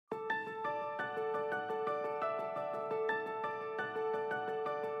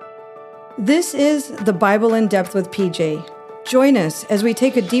This is the Bible in Depth with PJ. Join us as we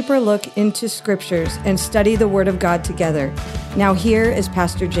take a deeper look into scriptures and study the Word of God together. Now here is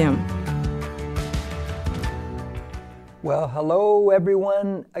Pastor Jim. Well, hello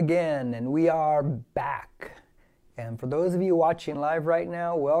everyone again, and we are back. And for those of you watching live right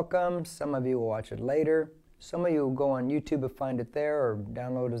now, welcome. Some of you will watch it later. Some of you will go on YouTube and find it there or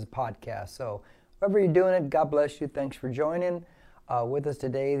download it as a podcast. So however you're doing it, God bless you. Thanks for joining with us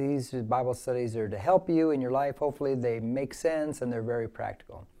today. These Bible studies are to help you in your life. Hopefully they make sense and they're very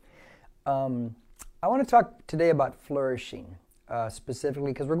practical. I want to talk today about flourishing.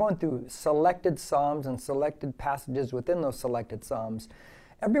 Specifically because we're going through selected Psalms and selected passages within those selected Psalms.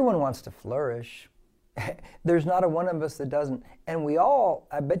 Everyone wants to flourish. There's not a one of us that doesn't. And we all,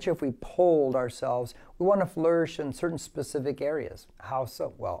 I bet you if we polled ourselves, we want to flourish in certain specific areas. How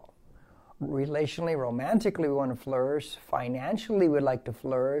so? Well, relationally, romantically, we want to flourish. Financially, we'd like to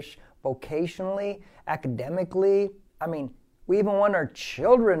flourish. Vocationally, academically. I mean, we even want our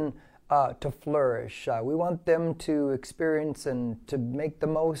children to flourish. We want them to experience and to make the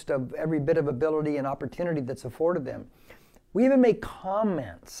most of every bit of ability and opportunity that's afforded them. We even make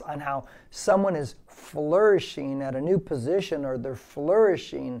comments on how someone is flourishing at a new position or they're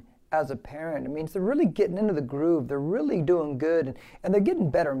flourishing as a parent. It means they're really getting into the groove. They're really doing good and they're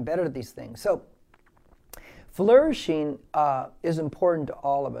getting better and better at these things. So flourishing is important to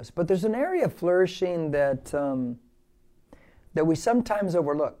all of us. But there's an area of flourishing that we sometimes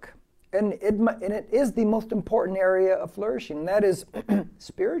overlook. And it is the most important area of flourishing, and that is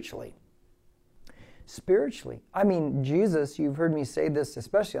spiritually. Spiritually. I mean, Jesus, you've heard me say this,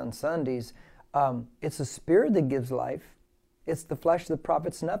 especially on Sundays, it's the Spirit that gives life. It's the flesh that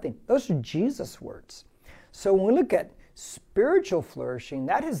profits nothing. Those are Jesus' words. So when we look at spiritual flourishing,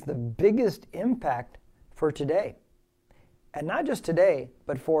 that has the biggest impact for today. And not just today,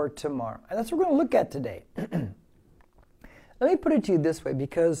 but for tomorrow. And that's what we're going to look at today. Let me put it to you this way,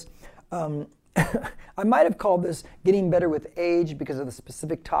 because I might have called this getting better with age because of the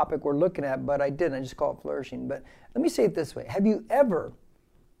specific topic we're looking at, but I didn't. I just call it flourishing. But let me say it this way. Have you ever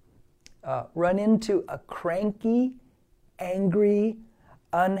run into a cranky, angry,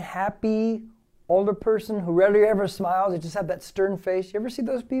 unhappy older person who rarely ever smiles? They just have that stern face. You ever see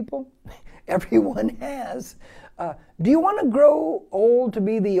those people? Everyone has. Do you want to grow old to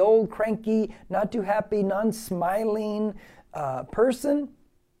be the old, cranky, not too happy, non-smiling person?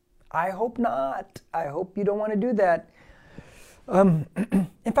 I hope not. I hope you don't want to do that.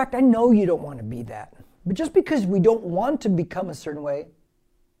 In fact, I know you don't want to be that. But just because we don't want to become a certain way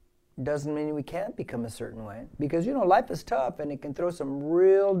doesn't mean we can't become a certain way. Because, you know, life is tough and it can throw some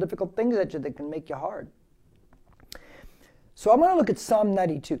real difficult things at you that can make you hard. So I'm going to look at Psalm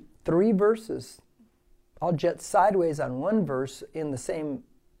 92, 3 verses. I'll jet sideways on one verse in the same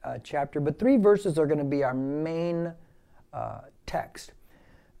chapter, but 3 verses are going to be our main text.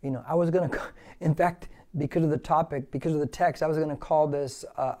 You know, I was going to, in fact, because of the topic, because of the text, I was going to call this,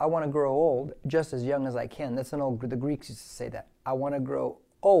 I want to grow old just as young as I can. That's the Greeks used to say that. I want to grow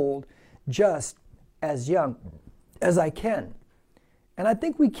old just as young as I can. And I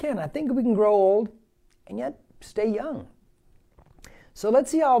think we can. I think we can grow old and yet stay young. So let's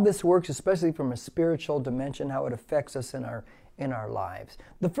see how this works, especially from a spiritual dimension, how it affects us in our lives.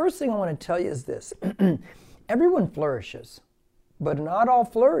 The first thing I want to tell you is this. Everyone flourishes. But not all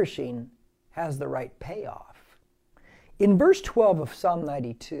flourishing has the right payoff. In verse 12 of Psalm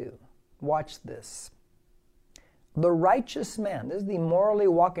 92, watch this. The righteous man, this is the morally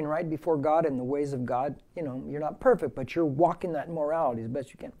walking right before God in the ways of God. You know, you're not perfect, but you're walking that morality as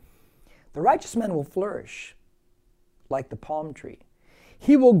best you can. The righteous man will flourish like the palm tree.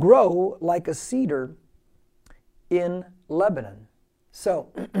 He will grow like a cedar in Lebanon.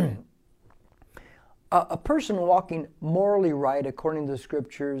 So, a person walking morally right according to the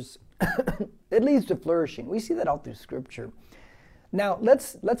scriptures, it leads to flourishing. We see that all through scripture. Now,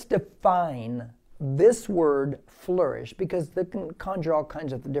 let's define this word flourish, because they can conjure all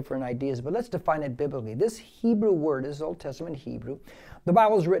kinds of different ideas, but let's define it biblically. This Hebrew word is Old Testament Hebrew. The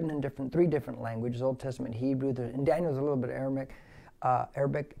Bible is written in 3 different languages, Old Testament Hebrew, in Daniel is a little bit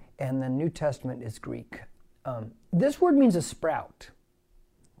Arabic, and the New Testament is Greek. This word means a sprout,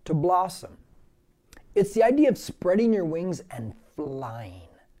 to blossom. It's the idea of spreading your wings and flying.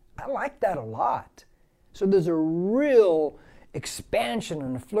 I like that a lot. So there's a real expansion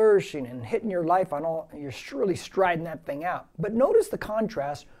and flourishing and hitting your life on all, you're surely striding that thing out. But notice the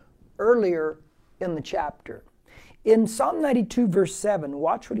contrast earlier in the chapter. In Psalm 92 verse 7,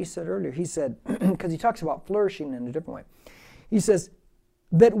 watch what he said earlier. He said, because he talks about flourishing in a different way. He says,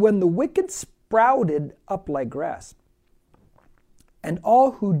 that when the wicked sprouted up like grass, and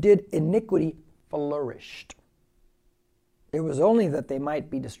all who did iniquity flourished. It was only that they might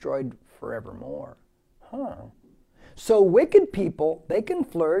be destroyed forevermore. So wicked people, they can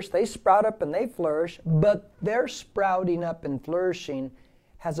flourish, they sprout up and they flourish, but their sprouting up and flourishing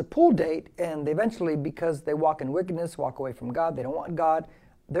has a pull date, and they eventually, because they walk in wickedness, walk away from God, they don't want God,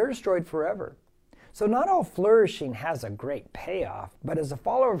 they're destroyed forever. So not all flourishing has a great payoff, but as a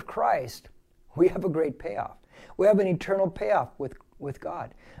follower of Christ, we have a great payoff. We have an eternal payoff with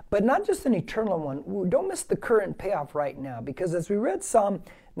God. But not just an eternal one. Don't miss the current payoff right now, because as we read Psalm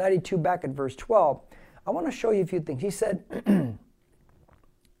 92 back at verse 12, I want to show you a few things. He said,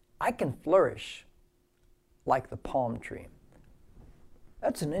 I can flourish like the palm tree.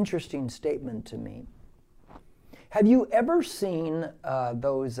 That's an interesting statement to me. Have you ever seen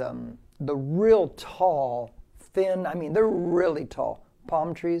the real tall, thin, they're really tall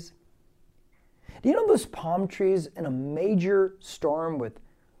palm trees? Do you know those palm trees in a major storm with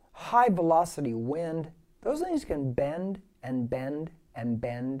high velocity wind, those things can bend and bend and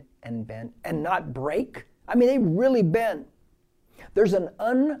bend and bend and not break? They really bend. There's an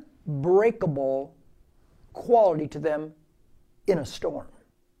unbreakable quality to them in a storm.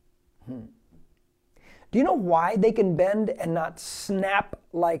 Do you know why they can bend and not snap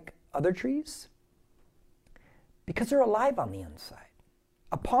like other trees? Because they're alive on the inside.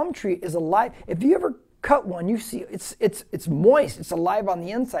 A palm tree is alive. If you ever cut one, you see it's moist, it's alive on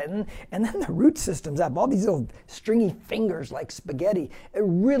the inside. And then the root systems have all these little stringy fingers like spaghetti. They're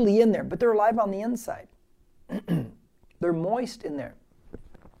really in there, but they're alive on the inside. They're moist in there.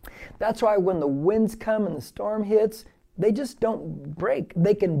 That's why when the winds come and the storm hits, they just don't break.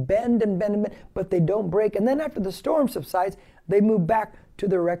 They can bend and bend and bend, but they don't break. And then after the storm subsides, they move back to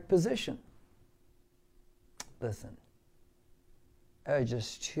their erect position. Listen, there's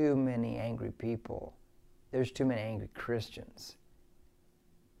just too many angry people. There's too many angry Christians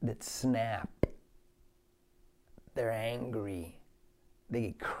that snap. They're angry. They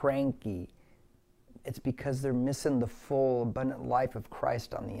get cranky. It's because they're missing the full, abundant life of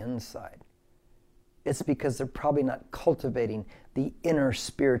Christ on the inside. It's because they're probably not cultivating the inner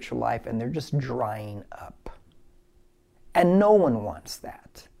spiritual life, and they're just drying up. And no one wants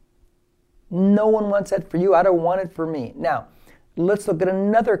that. No one wants that for you. I don't want it for me. Now, let's look at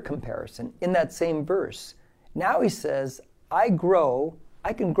another comparison in that same verse. Now he says, I can grow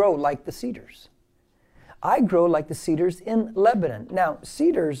like the cedars. I grow like the cedars in Lebanon. Now,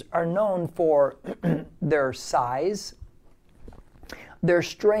 cedars are known for their size, their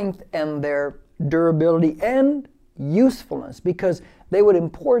strength, and their durability and usefulness, because they would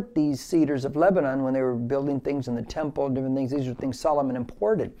import these cedars of Lebanon when they were building things in the temple, different things. These are things Solomon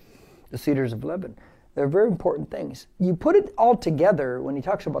imported, the cedars of Lebanon. They're very important things. You put it all together when he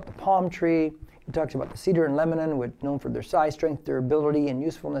talks about the palm tree, he talks about the cedar in Lebanon, which known for their size, strength, durability, and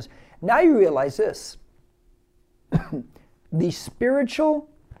usefulness. Now you realize this. The spiritual,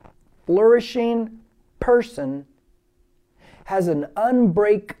 flourishing person has an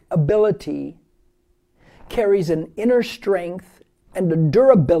unbreakability, carries an inner strength and a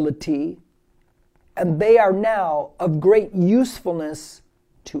durability, and they are now of great usefulness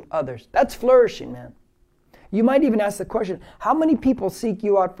to others. That's flourishing, man. You might even ask the question, how many people seek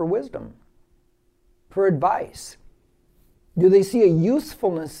you out for wisdom, for advice? Do they see a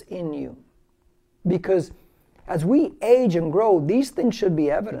usefulness in you? Because as we age and grow, these things should be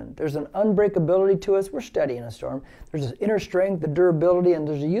evident. There's an unbreakability to us. We're steady in a storm. There's an inner strength, the durability, and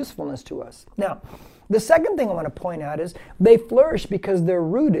there's a usefulness to us. Now, the second thing I want to point out is they flourish because they're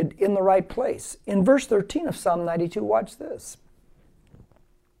rooted in the right place. In verse 13 of Psalm 92, watch this.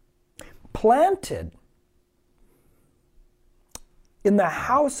 Planted in the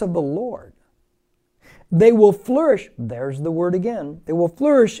house of the Lord, they will flourish. There's the word again. They will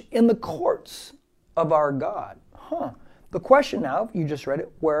flourish in the courts of our God. The question now, you just read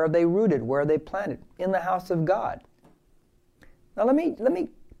it, where are they rooted? Where are they planted? In the house of God. Now let me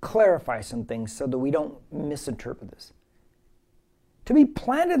clarify some things so that we don't misinterpret this. To be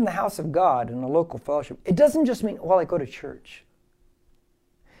planted in the house of God in a local fellowship, it doesn't just mean, well, I go to church.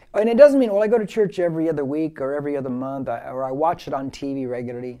 And it doesn't mean, well, I go to church every other week or every other month, or I watch it on TV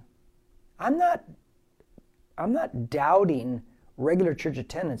regularly. I'm not doubting regular church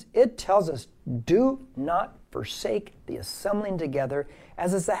attendance. It tells us, do not forsake the assembling together,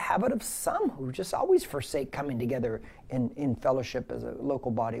 as is the habit of some who just always forsake coming together in fellowship as a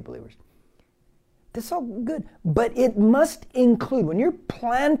local body of believers. That's all good. But it must include, when you're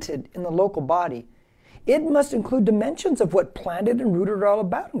planted in the local body, it must include dimensions of what planted and rooted are all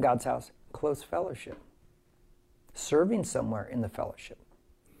about in God's house. Close fellowship. Serving somewhere in the fellowship.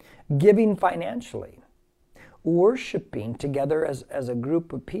 Giving financially. worshiping together as a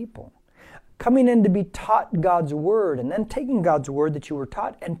group of people. Coming in to be taught God's Word, and then taking God's Word that you were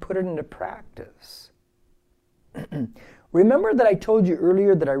taught and put it into practice. Remember that I told you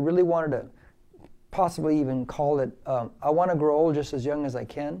earlier that I really wanted to possibly even call it, I want to grow old just as young as I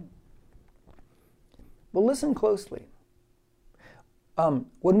can? Well, listen closely.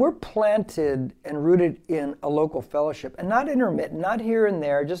 When we're planted and rooted in a local fellowship, and not intermittent, not here and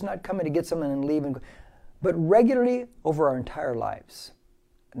there, just not coming to get something and leaving, but regularly over our entire lives,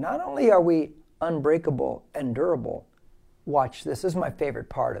 not only are we unbreakable and durable, watch this is my favorite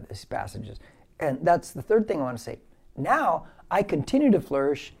part of these passages, and that's the third thing I want to say. Now I continue to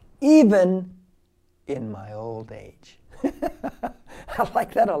flourish even in my old age. I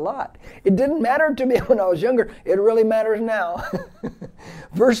like that a lot. It didn't matter to me when I was younger. It really matters now.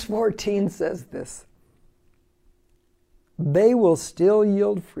 Verse 14 says this: they will still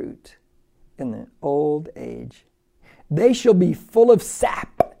yield fruit in the old age. They shall be full of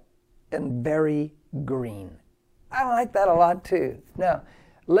sap and very green. I like that a lot too. Now,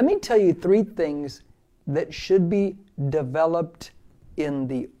 let me tell you 3 things that should be developed in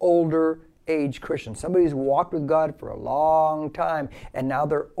the older age Christian. Somebody who's walked with God for a long time and now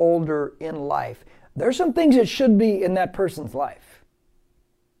they're older in life. There's some things that should be in that person's life.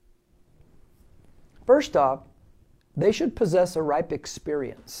 First off, they should possess a ripe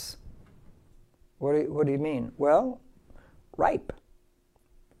experience. What do you mean? Well, ripe.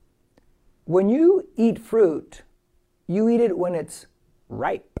 When you eat fruit, you eat it when it's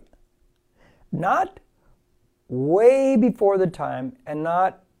ripe. Not way before the time and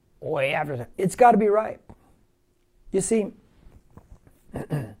not way after the time. It's got to be ripe. You see,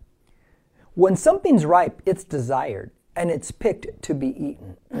 when something's ripe, it's desired and it's picked to be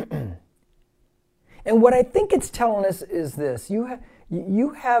eaten. And what I think it's telling us is this: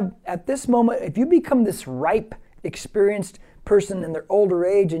 you have at this moment, if you become this ripe, experienced person in their older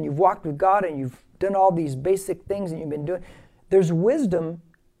age and you've walked with God and you've done all these basic things and you've been doing, there's wisdom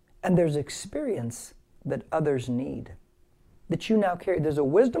and there's experience that others need, that you now carry. There's a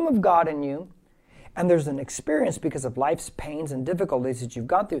wisdom of God in you, and there's an experience because of life's pains and difficulties that you've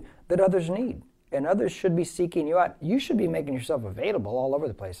gone through that others need, and others should be seeking you out. You should be making yourself available all over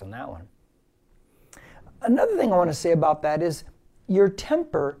the place on that one. Another thing I want to say about that is your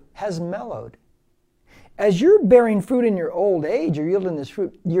temper has mellowed. As you're bearing fruit in your old age, or yielding this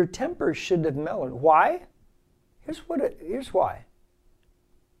fruit, your temper should have mellowed. Why? Here's why.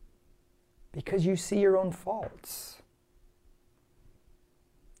 Because you see your own faults.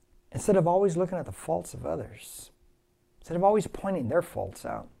 Instead of always looking at the faults of others. Instead of always pointing their faults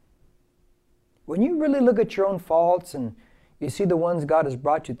out. When you really look at your own faults and you see the ones God has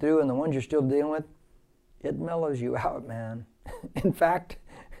brought you through and the ones you're still dealing with, it mellows you out, man. In fact,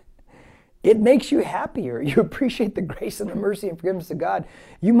 it makes you happier. You appreciate the grace and the mercy and forgiveness of God.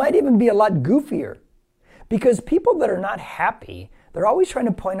 You might even be a lot goofier. Because people that are not happy, they're always trying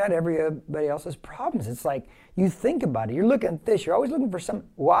to point out everybody else's problems. It's like, you think about it. You're looking at this. You're always looking for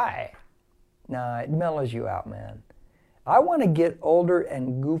why? Nah, it mellows you out, man. I want to get older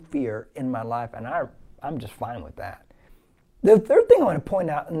and goofier in my life, and I'm just fine with that. The third thing I want to point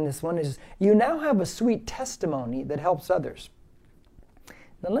out in this one is you now have a sweet testimony that helps others.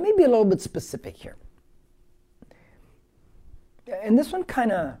 Now, let me be a little bit specific here. And this one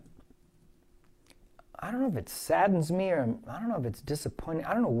kind of, I don't know if it saddens me or I don't know if it's disappointing.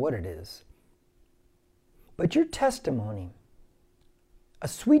 I don't know what it is. But your testimony, a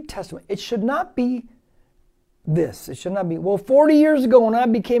sweet testimony, it should not be this. It should not be, well, 40 years ago when I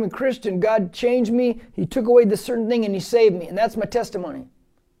became a Christian, God changed me. He took away this certain thing and He saved me. And that's my testimony.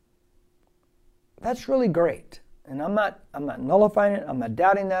 That's really great. And I'm not nullifying it. I'm not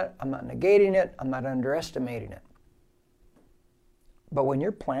doubting that. I'm not negating it. I'm not underestimating it. But when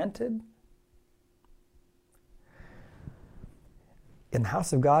you're planted in the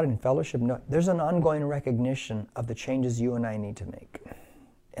house of God and in fellowship, no, there's an ongoing recognition of the changes you and I need to make.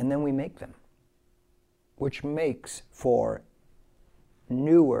 And then we make them, which makes for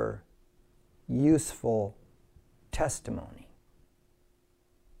newer, useful testimony.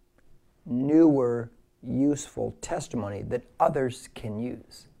 Newer, useful testimony that others can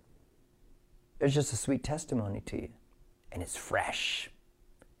use. There's just a sweet testimony to you, and it's fresh.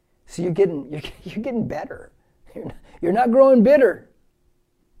 So you're getting better. You're not growing bitter.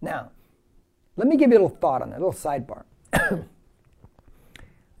 Now, let me give you a little thought on that, a little sidebar.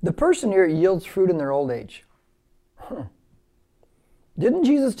 The person here yields fruit in their old age. Didn't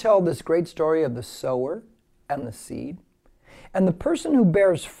Jesus tell this great story of the sower and the seed? And the person who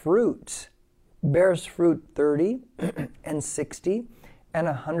bears fruit 30 and 60 and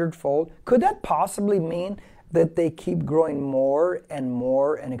 100-fold. Could that possibly mean that they keep growing more and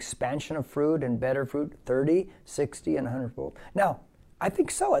more, an expansion of fruit and better fruit, 30, 60, and 100-fold? Now, I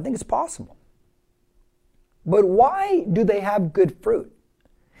think so. I think it's possible. But why do they have good fruit?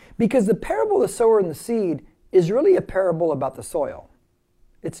 Because the parable of the sower and the seed is really a parable about the soil.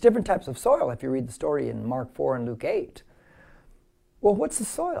 It's different types of soil if you read the story in Mark 4 and Luke 8. Well, what's the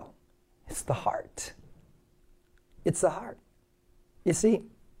soil? It's the heart. It's the heart. You see,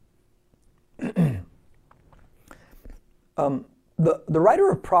 the writer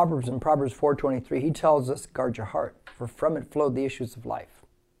of Proverbs in Proverbs 4:23, he tells us, guard your heart, for from it flowed the issues of life.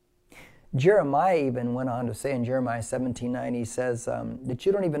 Jeremiah even went on to say in Jeremiah 17:9, he says that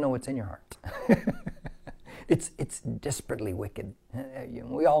you don't even know what's in your heart. It's desperately wicked.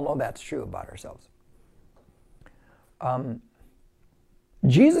 We all know that's true about ourselves.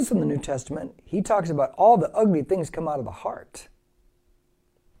 Jesus in the New Testament, he talks about all the ugly things come out of the heart.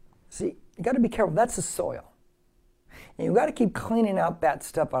 See, you got to be careful. That's the soil. And you've got to keep cleaning out that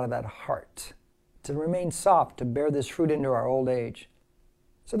stuff out of that heart to remain soft, to bear this fruit into our old age.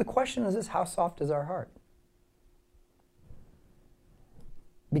 So the question is this, how soft is our heart?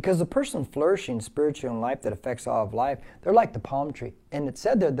 Because the person flourishing spiritually in life that affects all of life, they're like the palm tree. And it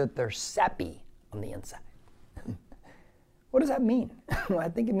said there that they're sappy on the inside. What does that mean? Well, I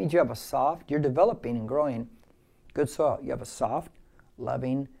think it means you have a soft, you're developing and growing good soil. You have a soft,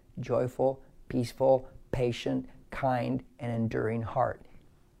 loving, joyful, peaceful, patient, kind, and enduring heart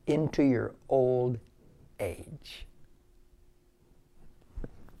into your old age.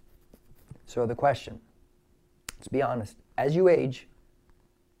 So the question, let's be honest, as you age,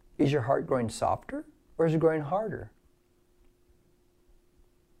 is your heart growing softer or is it growing harder?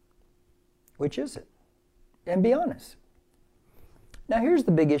 Which is it? And be honest. Now here's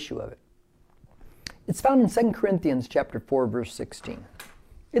the big issue of it. It's found in 2 Corinthians chapter 4, verse 16.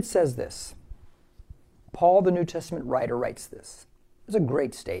 It says this. Paul, the New Testament writer, writes this. It's a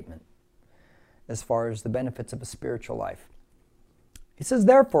great statement as far as the benefits of a spiritual life. He says,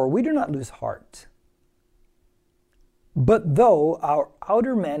 therefore, we do not lose heart. But though our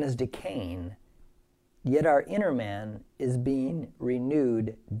outer man is decaying, yet our inner man is being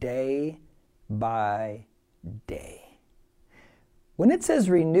renewed day by day. When it says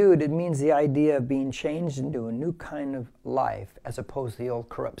renewed, it means the idea of being changed into a new kind of life as opposed to the old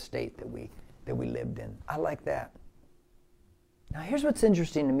corrupt state that we lived in. I like that. Now here's what's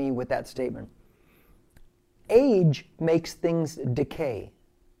interesting to me with that statement. Age makes things decay,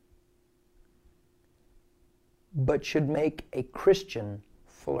 but should make a Christian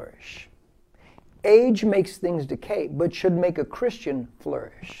flourish. Age makes things decay, but should make a Christian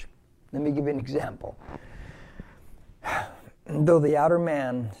flourish. Let me give you an example. Though the outer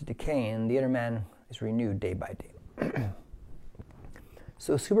man is decaying, the inner man is renewed day by day.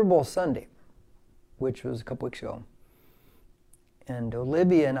 So Super Bowl Sunday, which was a couple weeks ago, and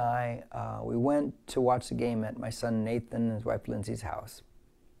Olivia and I, we went to watch the game at my son Nathan and his wife Lindsay's house.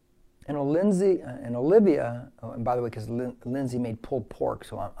 And Olivia, and by the way, because Lindsay made pulled pork,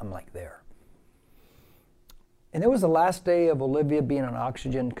 so I'm like there. And it was the last day of Olivia being on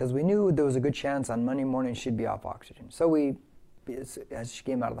oxygen because we knew there was a good chance on Monday morning she'd be off oxygen. So as she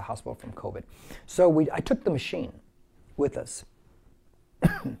came out of the hospital from COVID. So I took the machine with us.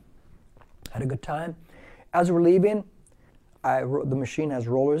 Had a good time. As we're leaving, the machine has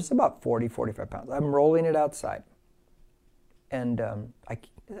rollers. It's about 40, 45 pounds. I'm rolling it outside. And I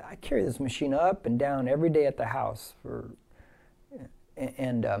carry this machine up and down every day at the house.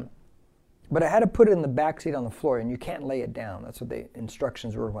 But I had to put it in the back seat on the floor, and you can't lay it down. That's what the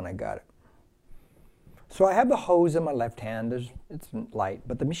instructions were when I got it. So I have the hose in my left hand. It's light,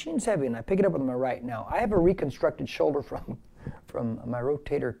 but the machine's heavy, and I pick it up with my right. Now, I have a reconstructed shoulder from my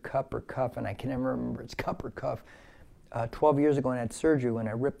rotator cuff, and I can never remember it's cup or cuff. 12 years ago, I had surgery when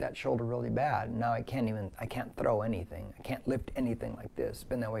I ripped that shoulder really bad. And now I can't throw anything. I can't lift anything like this. It's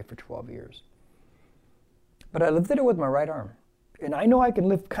been that way for 12 years. But I lifted it with my right arm. And I know I can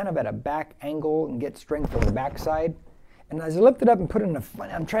lift kind of at a back angle and get strength on the back side. And as I lift it up and put it in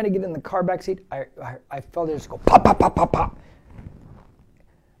I'm trying to get in the car back seat, I felt it just go pop, pop, pop, pop, pop.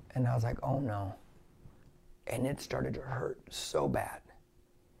 And I was like, oh no. And it started to hurt so bad.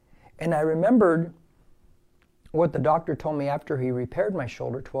 And I remembered what the doctor told me after he repaired my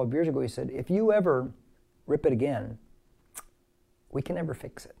shoulder 12 years ago. He said, if you ever rip it again, we can never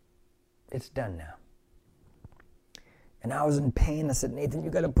fix it. It's done now. And I was in pain. I said, Nathan,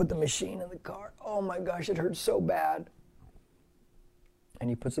 you got to put the machine in the car. Oh my gosh, it hurts so bad. And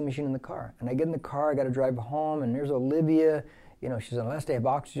he puts the machine in the car. And I get in the car, I got to drive home, and there's Olivia. You know, she's on the last day of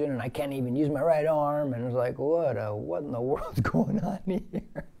oxygen, and I can't even use my right arm. And I was like, what in the world's going on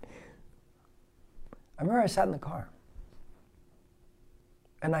here? I remember I sat in the car.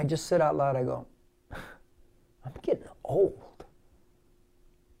 And I just said out loud, I go, I'm getting old.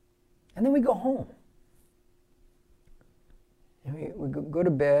 And then we go home. And we go to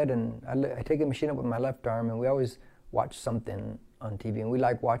bed, and I take the machine up with my left arm, and we always watch something on TV. And we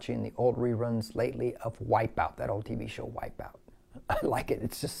like watching the old reruns lately of Wipeout, that old TV show Wipeout. I like it.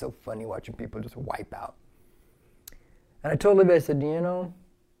 It's just so funny watching people just wipe out. And I told Libby, I said, you know,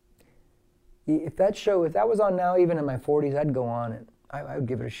 if that was on now, even in my 40s, I'd go on it. I would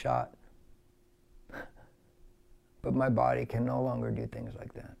give it a shot. But my body can no longer do things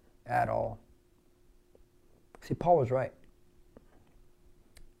like that at all. See, Paul was right.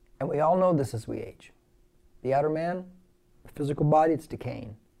 And we all know this as we age. The outer man, the physical body, it's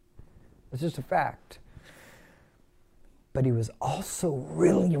decaying. It's just a fact. But he was also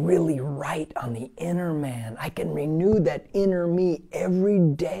really, really right on the inner man. I can renew that inner me every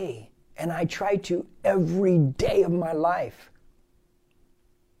day. And I try to every day of my life.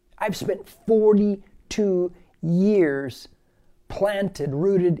 I've spent 42 years planted,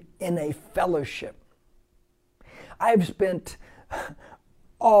 rooted in a fellowship. I've spent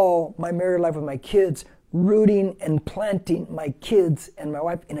all my married life with my kids rooting and planting my kids and my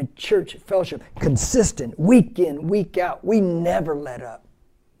wife in a church fellowship, consistent, week in, week out. We never let up.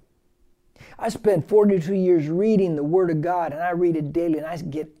 I spent 42 years reading the Word of God, and I read it daily, and I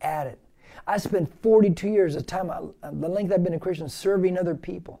get at it. I spent 42 years, the length I've been a Christian, serving other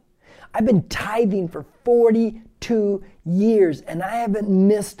people. I've been tithing for 42 years, and I haven't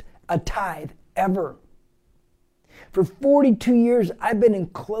missed a tithe ever. For 42 years, I've been in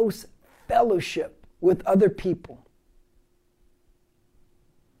close fellowship with other people.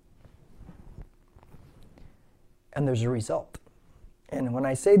 And there's a result. And when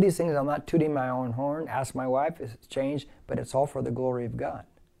I say these things, I'm not tooting my own horn. Ask my wife, it's changed, but it's all for the glory of God.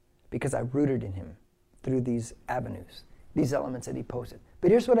 Because I rooted in Him through these avenues, these elements that He posted.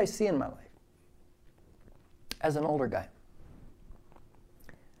 But here's what I see in my life. As an older guy,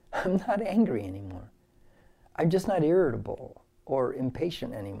 I'm not angry anymore. I'm just not irritable or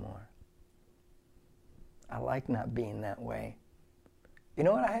impatient anymore. I like not being that way. You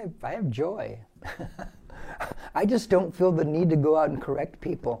know what? I have joy. I just don't feel the need to go out and correct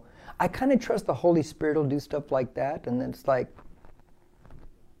people. I kind of trust the Holy Spirit will do stuff like that, and then it's like,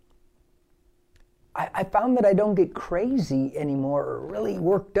 I found that I don't get crazy anymore or really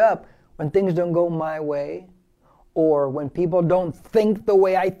worked up when things don't go my way, or when people don't think the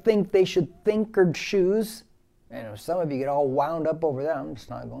way I think they should think or choose. You know, some of you get all wound up over that. I'm just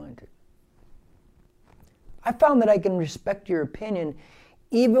not going to. I found that I can respect your opinion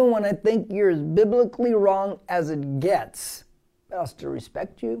even when I think you're as biblically wrong as it gets. I'll still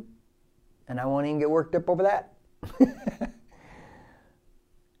respect you, and I won't even get worked up over that.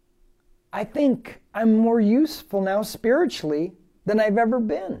 I think I'm more useful now spiritually than I've ever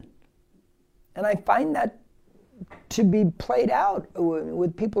been. And I find that to be played out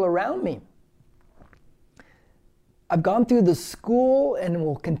with people around me. I've gone through the school and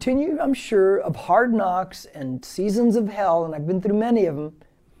will continue, I'm sure, of hard knocks and seasons of hell, and I've been through many of them.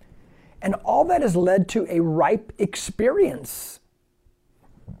 And all that has led to a ripe experience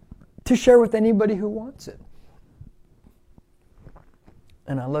to share with anybody who wants it.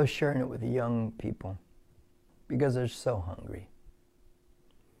 And I love sharing it with the young people because they're so hungry.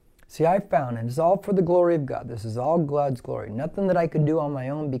 See, I found, and it's all for the glory of God. This is all God's glory. Nothing that I could do on my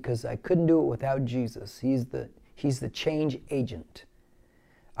own because I couldn't do it without Jesus. He's the change agent.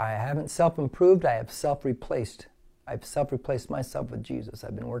 I haven't self-improved. I have self-replaced. I've self-replaced myself with Jesus.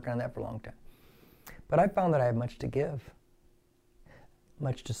 I've been working on that for a long time. But I found that I have much to give,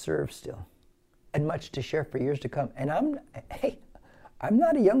 much to serve still, and much to share for years to come. And I'm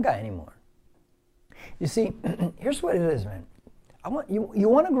not a young guy anymore. You see, here's what it is, man. You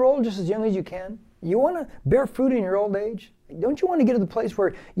want to grow old just as young as you can? You want to bear fruit in your old age? Don't you want to get to the place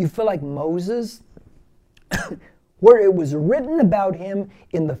where you feel like Moses, where it was written about him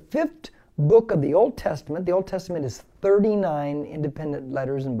in the 5th book of the Old Testament? The Old Testament is 39 independent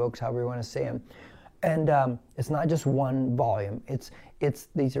letters and books, however you want to say them. And it's not just one volume.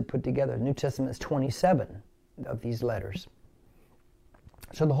 These are put together. The New Testament is 27 of these letters.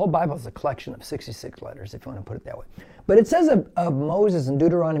 So the whole Bible is a collection of 66 letters, if you want to put it that way. But it says of Moses in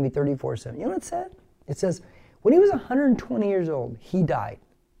Deuteronomy 34:7. You know what it said? It says, when he was 120 years old, he died.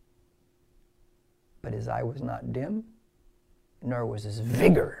 But his eye was not dim, nor was his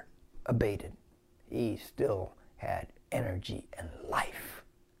vigor abated. He still had energy and life.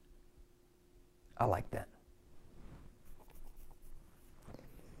 I like that.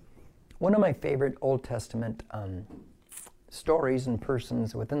 One of my favorite Old Testament stories and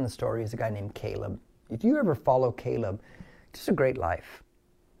persons within the story is a guy named Caleb. If you ever follow Caleb, just a great life.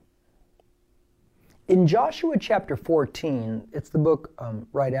 In Joshua chapter 14, it's the book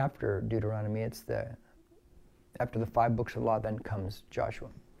right after Deuteronomy. It's after the 5 books of law, then comes Joshua.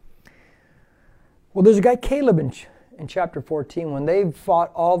 Well, there's a guy, Caleb, in chapter 14, when they've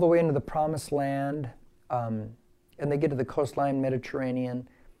fought all the way into the promised land, and they get to the coastline Mediterranean,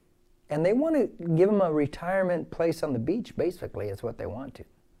 and they want to give him a retirement place on the beach, basically, is what they want to.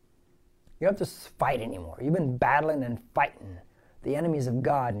 You don't have to fight anymore. You've been battling and fighting the enemies of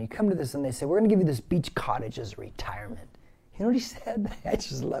God, and you come to this and they say, we're going to give you this beach cottage as a retirement. You know what he said? I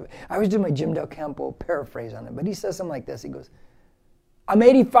just love it. I was doing my Jim Del Campo paraphrase on it, but he says something like this. He goes, I'm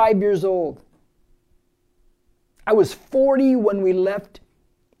 85 years old. I was 40 when we left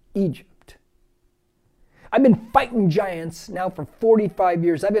Egypt. I've been fighting giants now for 45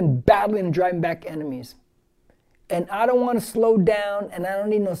 years. I've been battling and driving back enemies. And I don't want to slow down, and I don't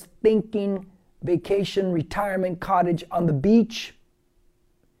need no stinking vacation retirement cottage on the beach.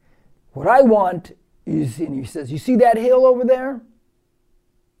 What I want is, and he says, you see that hill over there?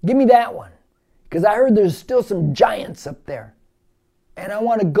 Give me that one. Because I heard there's still some giants up there. And I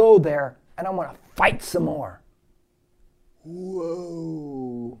want to go there, and I want to fight some more.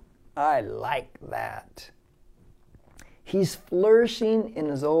 Whoa, I like that. He's flourishing in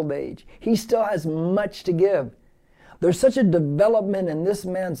his old age. He still has much to give. There's such a development in this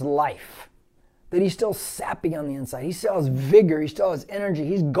man's life that he's still sappy on the inside. He still has vigor. He still has energy.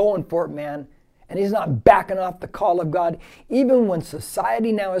 He's going for it, man. And he's not backing off the call of God. Even when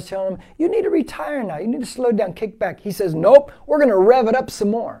society now is telling him, you need to retire now. You need to slow down, kick back. He says, nope, we're going to rev it up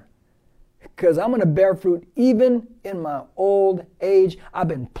some more. Because I'm going to bear fruit even in my old age. I've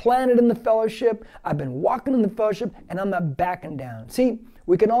been planted in the fellowship. I've been walking in the fellowship, and I'm not backing down. See,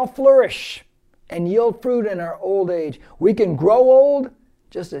 we can all flourish and yield fruit in our old age. We can grow old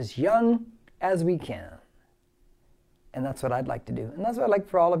just as young as we can. And that's what I'd like to do. And that's what I'd like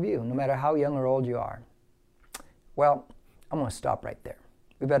for all of you, no matter how young or old you are. Well, I'm going to stop right there.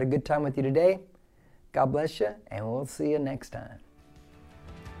 We've had a good time with you today. God bless you, and we'll see you next time.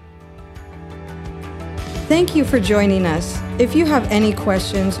 Thank you for joining us. If you have any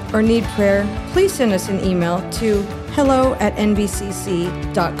questions or need prayer, please send us an email to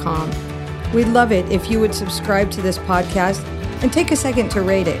hello@nbcc.com. We'd love it if you would subscribe to this podcast and take a second to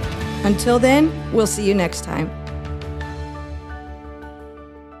rate it. Until then, we'll see you next time.